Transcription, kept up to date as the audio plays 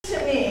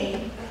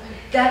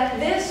that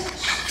this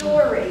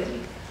story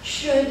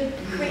should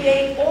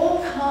create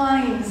all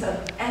kinds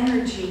of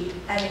energy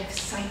and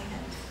excitement.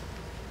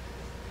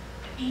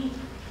 I mean,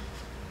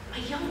 a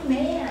young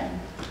man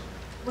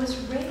was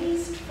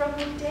raised from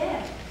the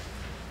dead.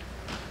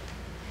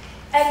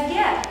 And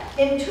yet,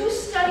 in 2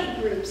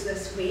 study groups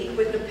this week,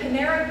 with the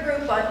Panera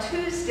group on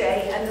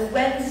Tuesday and the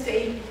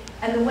Wednesday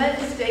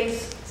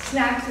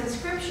Snacks and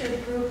Scripture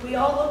group, we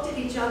all looked at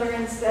each other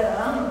and said,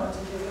 I don't know what to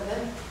do with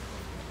it.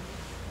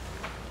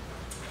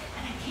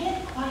 And I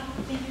can't quite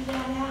figure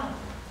that out.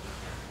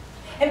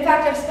 In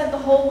fact, I've spent the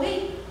whole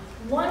week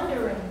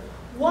wondering,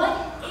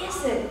 what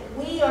is it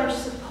we are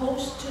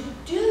supposed to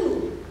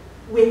do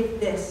with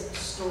this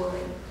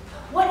story?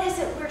 What is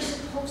it we're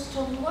supposed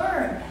to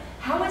learn?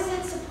 How is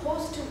it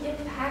supposed to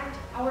impact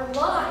our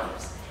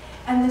lives?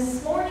 And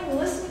this morning,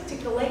 listening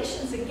to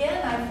Galatians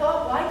again, I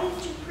thought, why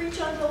didn't you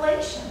preach on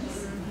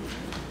Galatians?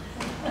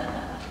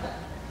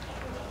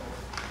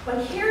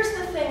 But here's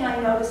the thing I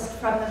noticed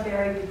from the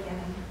very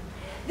beginning.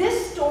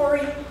 This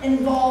story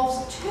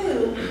involves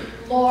 2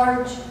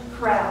 large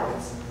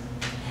crowds.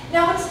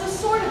 Now, it's the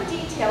sort of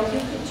detail you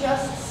could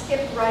just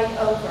skip right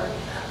over.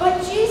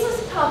 But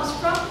Jesus comes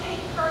from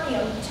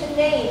Capernaum to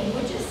Nain,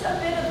 which is a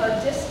bit of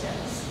a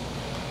distance.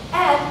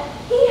 And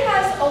he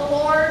has a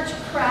large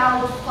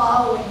crowd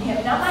following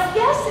him. Now, my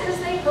guess is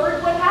they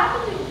heard what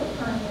happened in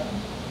Capernaum.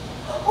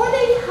 Or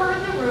they've heard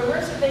the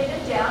rumors, or they've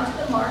been down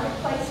to the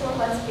marketplace, or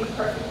let's be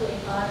perfectly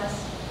honest,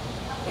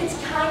 it's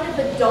kind of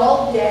a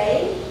dull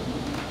day.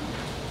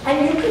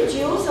 And you could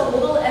use a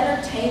little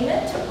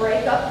entertainment to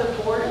break up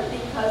the boredom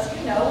because,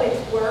 you know,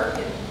 it's work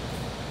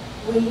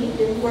and weed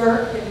and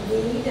work and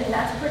weed, and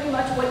that's pretty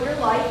much what your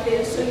life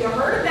is. So you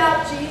heard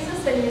about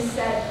Jesus and you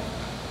said,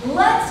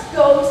 let's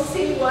go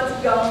see what's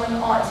going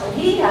on. So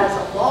he has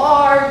a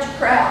large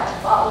crowd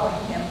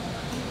following him.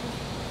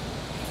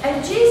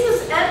 And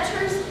Jesus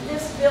enters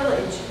this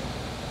village,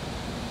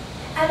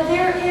 and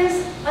there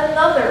is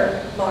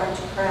another large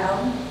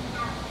crowd,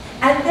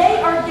 and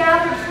they are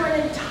gathered for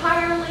an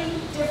entirely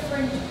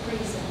different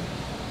reason.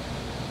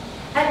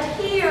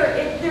 And here,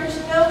 there's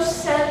no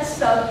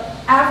sense of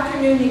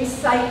afternoon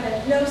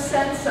excitement, no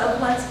sense of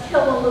let's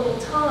kill a little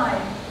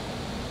time.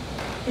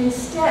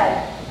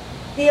 Instead,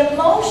 the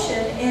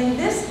emotion in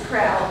this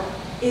crowd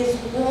is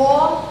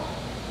raw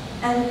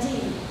and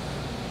deep.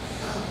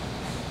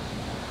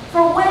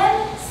 For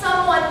when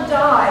someone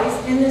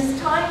dies in this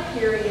time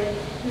period,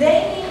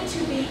 they need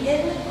to be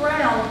in the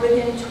ground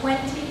within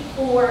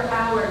 24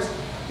 hours.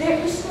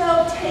 There's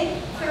no take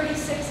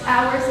 36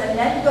 hours and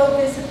then go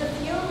visit the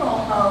funeral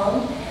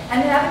home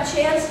and have a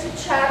chance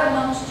to chat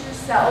amongst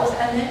yourselves,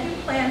 and then you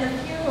plan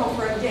the funeral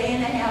for a day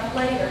and a half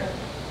later.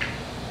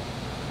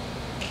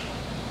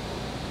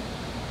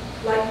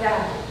 Like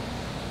that.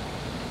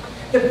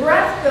 The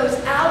breath goes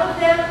out of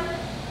them,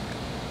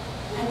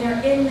 and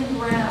they're in the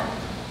ground.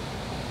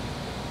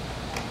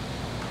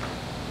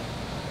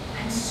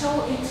 And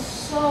so it's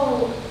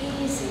so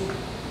easy.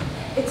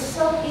 It's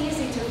so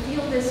easy to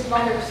feel this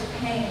mother's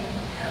pain.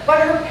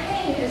 But her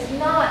pain is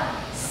not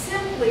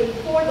simply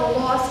for the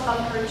loss of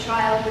her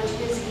child, which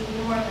is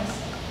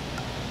enormous.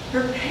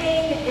 Her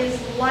pain is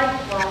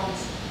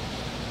likewise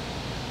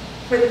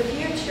for the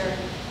future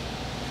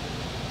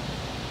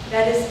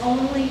that is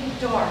only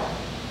dark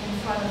in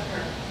front of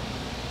her.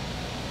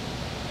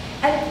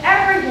 And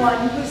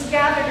everyone who's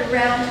gathered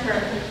around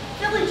her,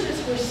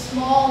 villages were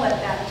small at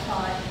that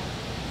time,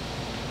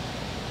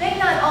 they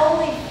not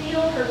only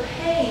feel her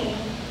pain,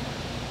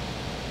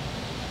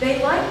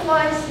 they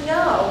likewise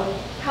know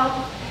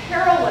how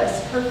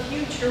perilous her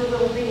future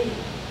will be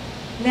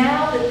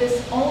now that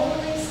this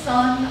only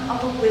son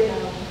of a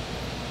widow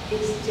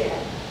is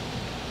dead.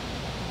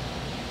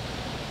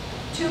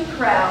 2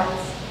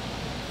 crowds,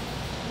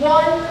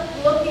 one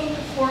looking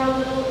for a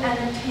little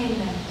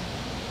entertainment,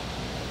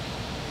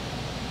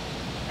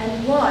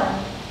 and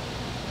one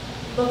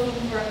looking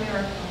for a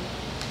miracle.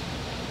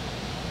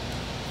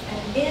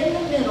 And in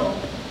the middle,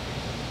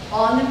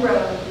 on the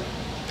road,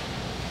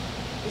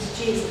 is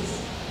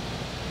Jesus.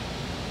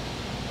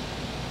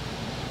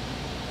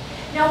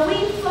 Now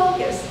we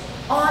focus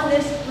on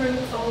this group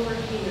over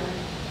here,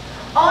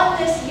 on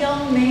this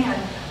young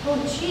man who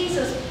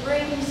Jesus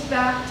brings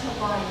back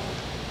to life.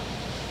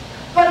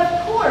 But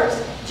of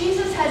course,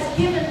 Jesus has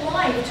given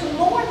life to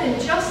more than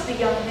just the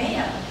young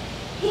man.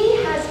 He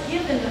has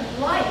given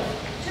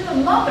life to the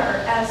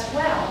mother as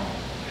well.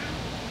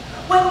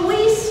 When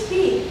we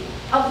speak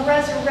of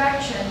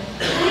resurrection,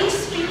 we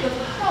speak of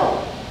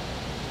hope.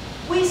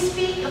 We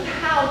speak of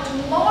how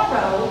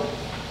tomorrow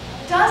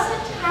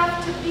doesn't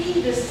have to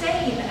be the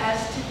same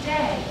as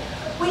today.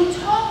 We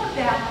talk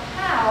about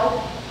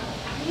how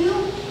you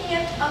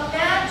can't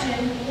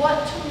imagine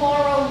what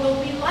tomorrow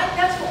will be like.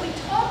 That's what we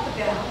talk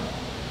about.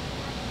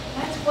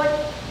 That's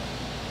what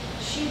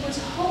she was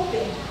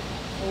hoping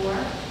for.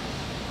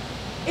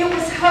 It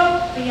was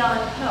hope beyond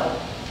hope,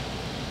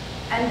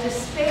 and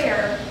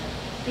despair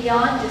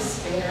beyond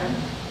despair.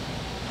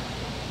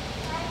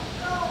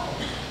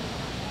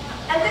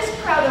 And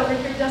this crowd over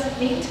here doesn't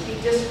mean to be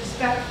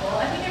disrespectful.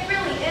 I mean, it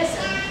really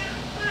isn't.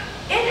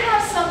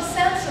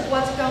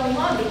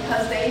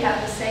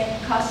 have the same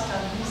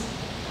customs,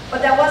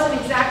 but that wasn't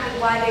exactly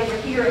why they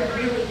were here, and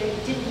really they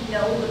didn't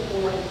know the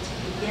boy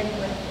to begin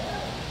with.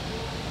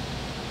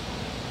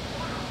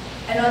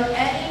 And on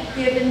any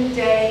given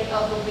day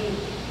of the week,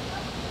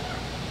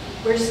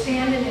 we're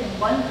standing in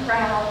one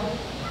crowd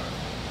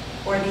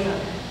or the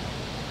other.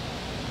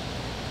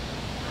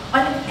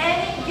 On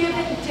any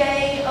given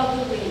day of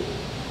the week,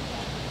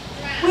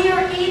 we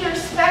are either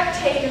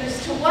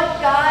spectators to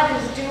what God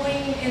is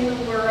doing in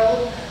the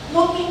world,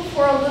 looking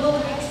for a little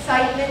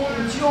excitement,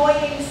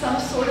 enjoying some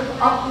sort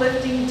of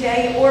uplifting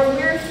day, or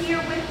we're here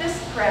with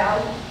this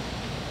crowd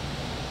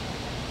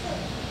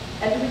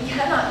and we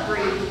cannot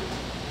breathe.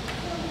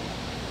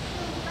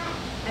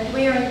 And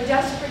we are in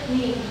desperate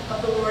need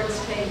of the Lord's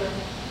favor.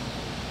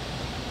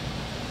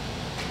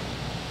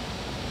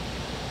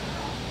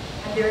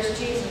 And there's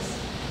Jesus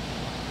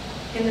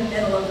in the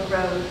middle of the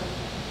road.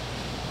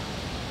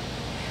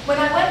 When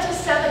I went to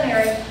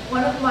seminary,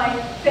 one of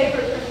my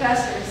favorite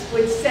professors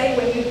would say,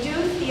 when you do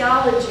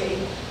theology,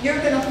 you're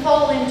going to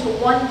fall into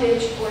one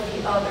ditch or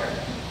the other.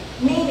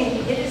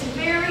 Meaning, it is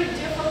very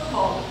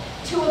difficult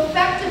to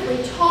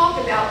effectively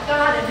talk about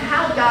God and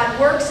how God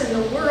works in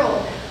the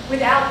world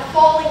without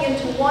falling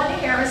into one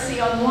heresy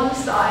on one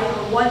side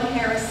or one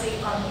heresy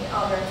on the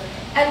other.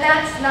 And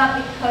that's not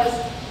because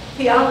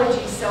theology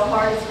is so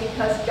hard, it's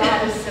because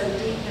God is so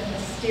deep and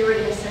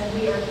mysterious and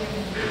we are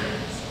human beings.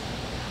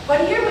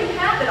 But here we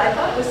have it. I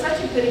thought it was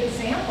such a good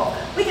example.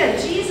 We got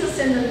Jesus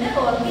in the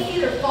middle, and we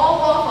either fall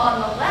off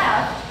on the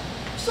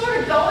left, sort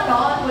of going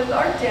on with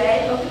our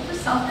day, looking for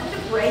something to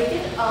break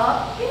it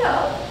up,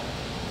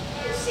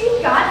 see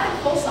if God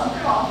can pull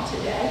something off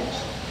today.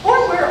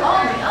 Or we're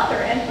on the other,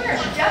 and we're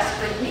in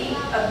desperate need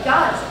of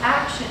God's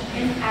action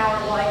in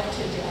our life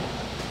today.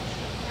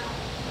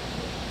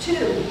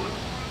 Two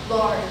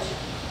large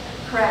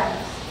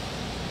crowds.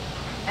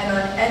 And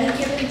on any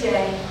given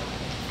day,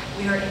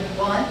 we are in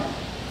one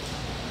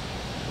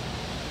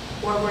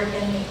or we're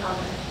in the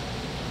other.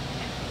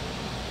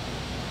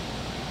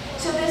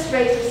 So this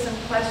raises some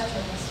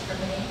questions for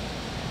me.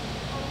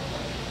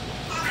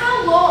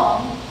 How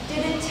long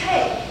did it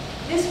take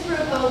this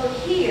group over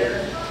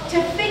here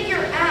to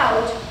figure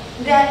out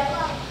that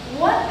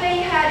what they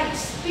had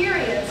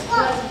experienced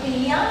was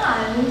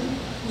beyond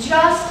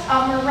just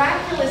a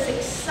miraculous,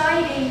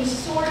 exciting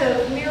sort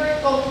of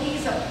miracle,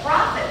 he's a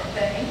prophet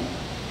thing,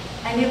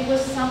 and it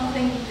was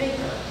something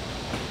bigger,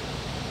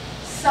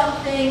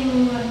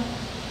 something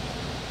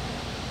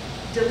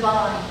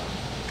divine?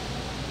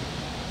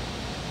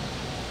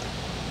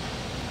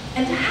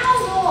 And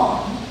how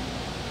long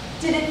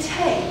did it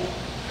take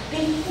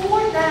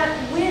before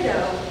that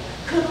widow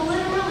could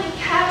literally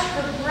catch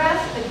her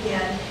breath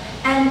again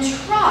and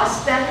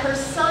trust that her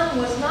son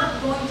was not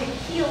going to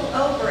keel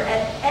over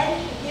at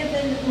any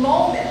given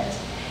moment,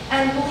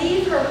 and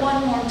believe her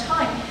one more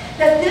time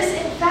that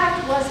this in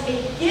fact was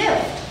a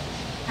gift,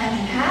 and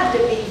it had to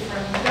be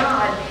from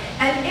God,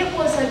 and it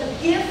was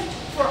a gift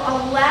for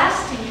a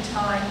lasting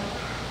time,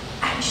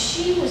 and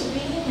she was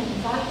being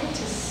invited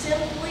to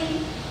simply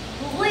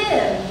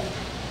live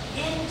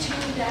into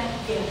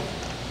that gift.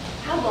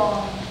 How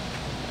long?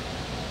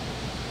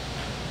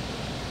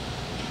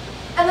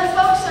 And the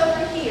folks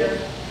over here,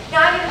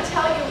 now I'm going to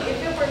tell you,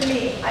 if it were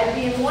me, I'd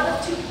be in one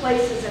of two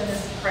places in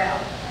this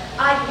crowd.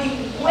 I'd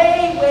be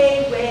way,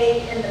 way,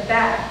 way in the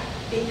back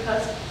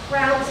because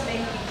crowds make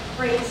me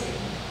crazy.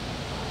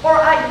 Or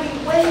I'd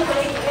be way,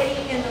 way,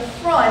 way in the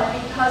front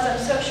because I'm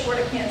so short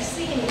I can't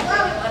see anything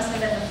unless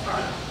I'm in the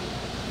front.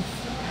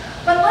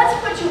 But let's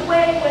put you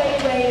way, way,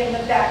 way in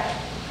the back.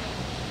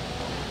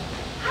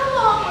 How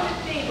long would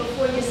it be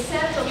before you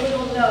sent a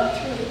little note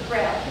through the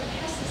crowd?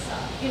 Pass this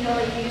up,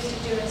 like you used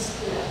to do in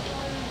school.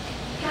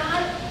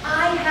 God,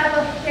 I have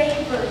a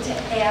favor to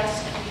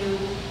ask you.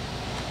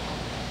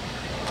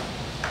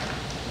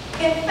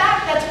 In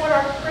fact, that's what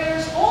our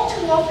prayers all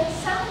too often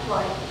sound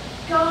like.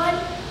 God,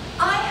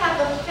 I have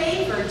a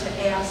favor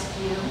to ask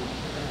you.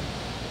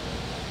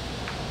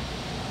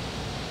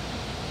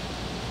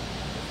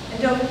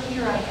 And over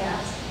here I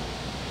ask,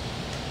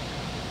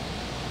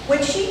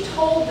 when she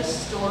told the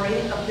story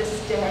of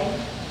this day,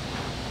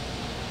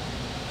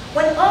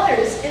 when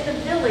others in the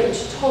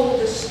village told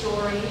the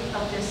story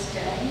of this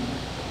day,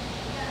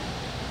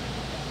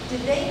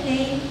 did they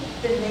name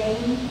the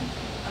name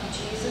of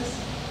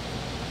Jesus?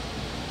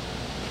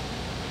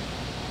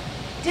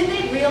 Did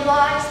they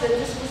realize that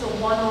this was a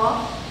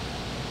one-off?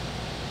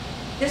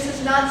 This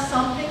is not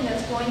something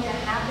that's going to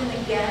happen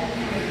again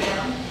and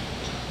again?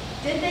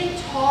 Did they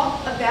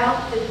talk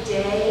about the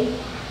day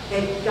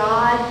that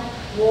God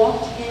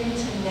walked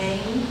into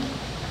Nain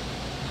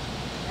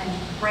and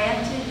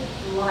granted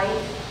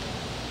life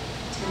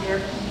to their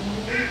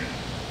community?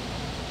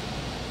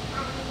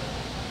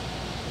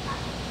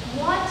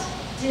 What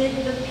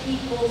did the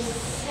people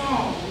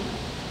say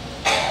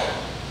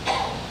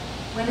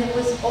when it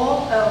was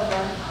all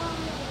over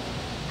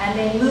and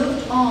they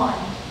moved on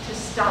to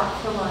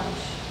stop for lunch?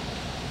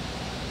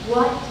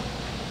 What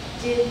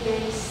did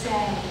they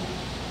say?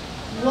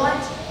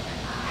 What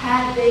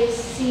had they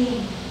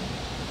seen?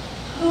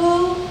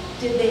 Who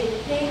did they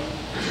think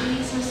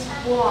Jesus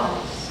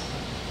was?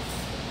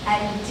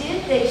 And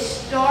did they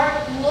start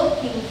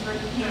looking for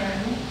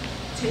him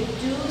to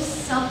do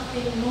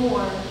something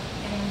more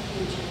in the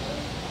future?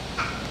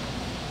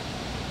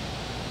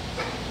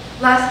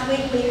 Last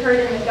week we heard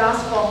in the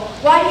gospel,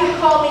 "Why do you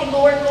call me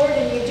Lord, Lord,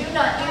 and you do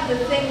not do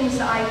the things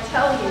I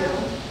tell you?"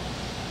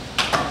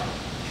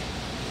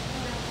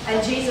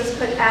 And Jesus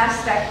could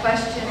ask that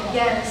question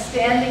again,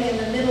 standing in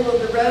the middle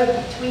of the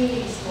road between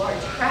these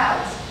large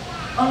crowds.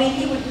 Only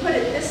he would put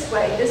it this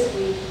way this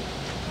week.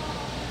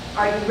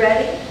 Are you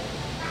ready?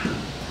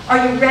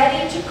 Are you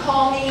ready to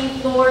call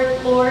me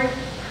Lord, Lord?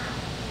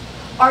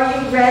 Are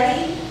you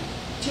ready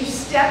to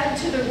step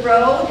into the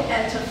road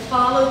and to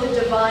follow the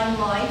divine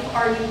life?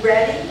 Are you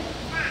ready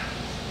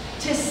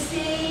to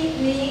see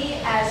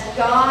me as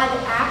God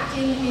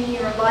acting in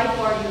your life?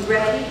 Are you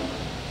ready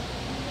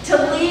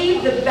to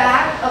leave the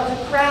back of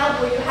the crowd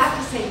where you have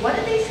to say, what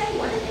did they say?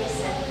 What did they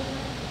say?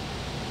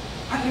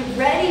 Are you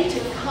ready to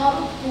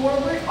come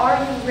forward? Are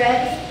you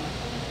ready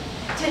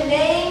to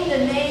name the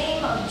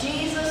name of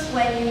Jesus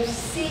when you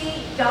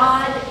see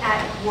God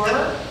at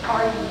work?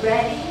 Are you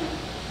ready?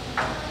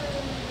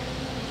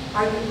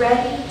 Are you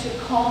ready to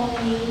call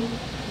me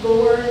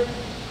Lord,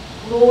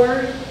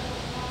 Lord?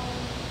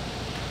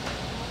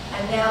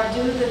 And now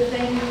do the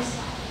things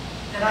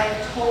that I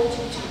have told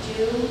you to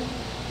do,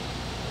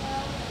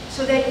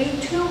 so that you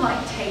too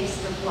might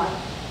taste of life,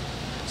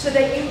 so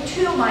that you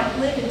too might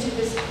live into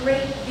this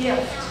great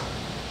gift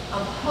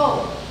of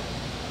hope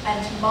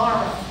and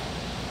tomorrow.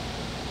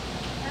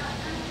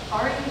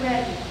 Are you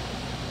ready?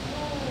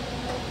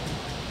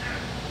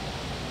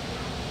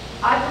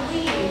 I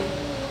believe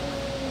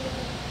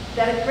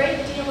that a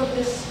great deal of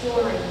this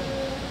story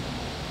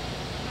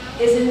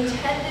is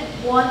intended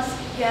once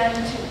again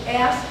to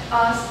ask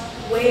us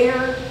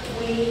where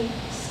we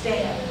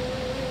stand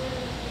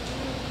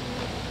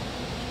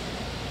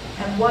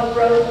and what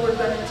road we're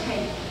going to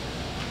take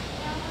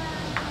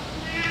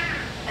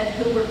and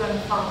who we're going to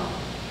follow.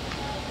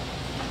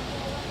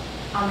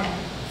 Amen.